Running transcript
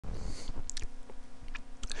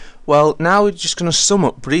Well, now we're just going to sum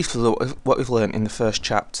up briefly what we've learned in the first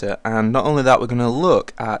chapter, and not only that, we're going to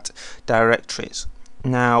look at directories.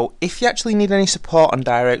 Now, if you actually need any support on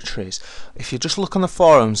directories, if you just look on the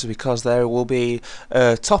forums, because there will be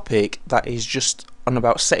a topic that is just on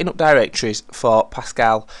about setting up directories for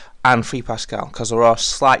Pascal and Free Pascal, because there are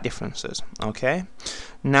slight differences. Okay.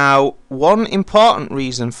 Now, one important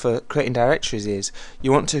reason for creating directories is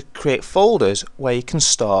you want to create folders where you can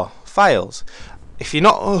store files. If you're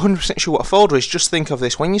not 100% sure what a folder is, just think of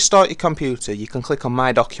this. When you start your computer, you can click on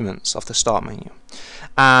My Documents off the Start menu,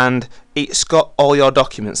 and it's got all your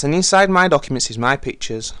documents, and inside My Documents is my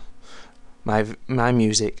pictures, my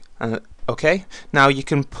music, and okay, now you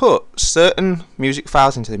can put certain music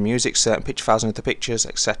files into the music, certain picture files into the pictures,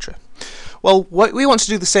 etc. Well, we want to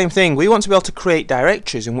do the same thing. We want to be able to create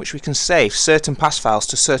directories in which we can save certain pass files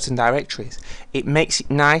to certain directories. It makes it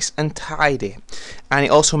nice and tidy, and it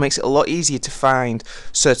also makes it a lot easier to find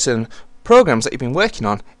certain programs that you've been working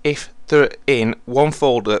on if they're in one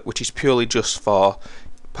folder which is purely just for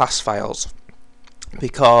pass files,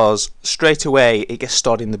 because straight away it gets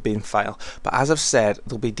stored in the bin file. But as I've said,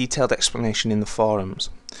 there'll be detailed explanation in the forums.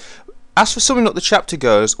 As for summing up the chapter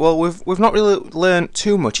goes, well, we've not really learned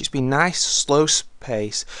too much. It's been nice, slow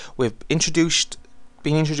pace. We've been introduced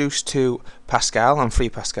to Pascal and Free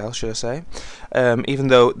Pascal, should I say? Even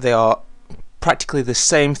though they are practically the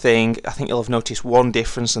same thing, I think you'll have noticed one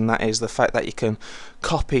difference, and that is the fact that you can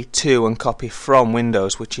copy to and copy from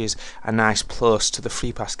Windows, which is a nice plus to the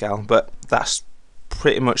Free Pascal. But that's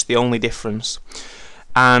pretty much the only difference.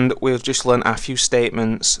 And we've just learned a few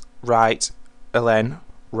statements: write, ln,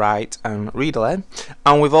 write, and read ln,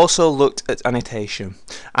 and we've also looked at annotation.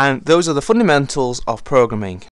 And those are the fundamentals of programming.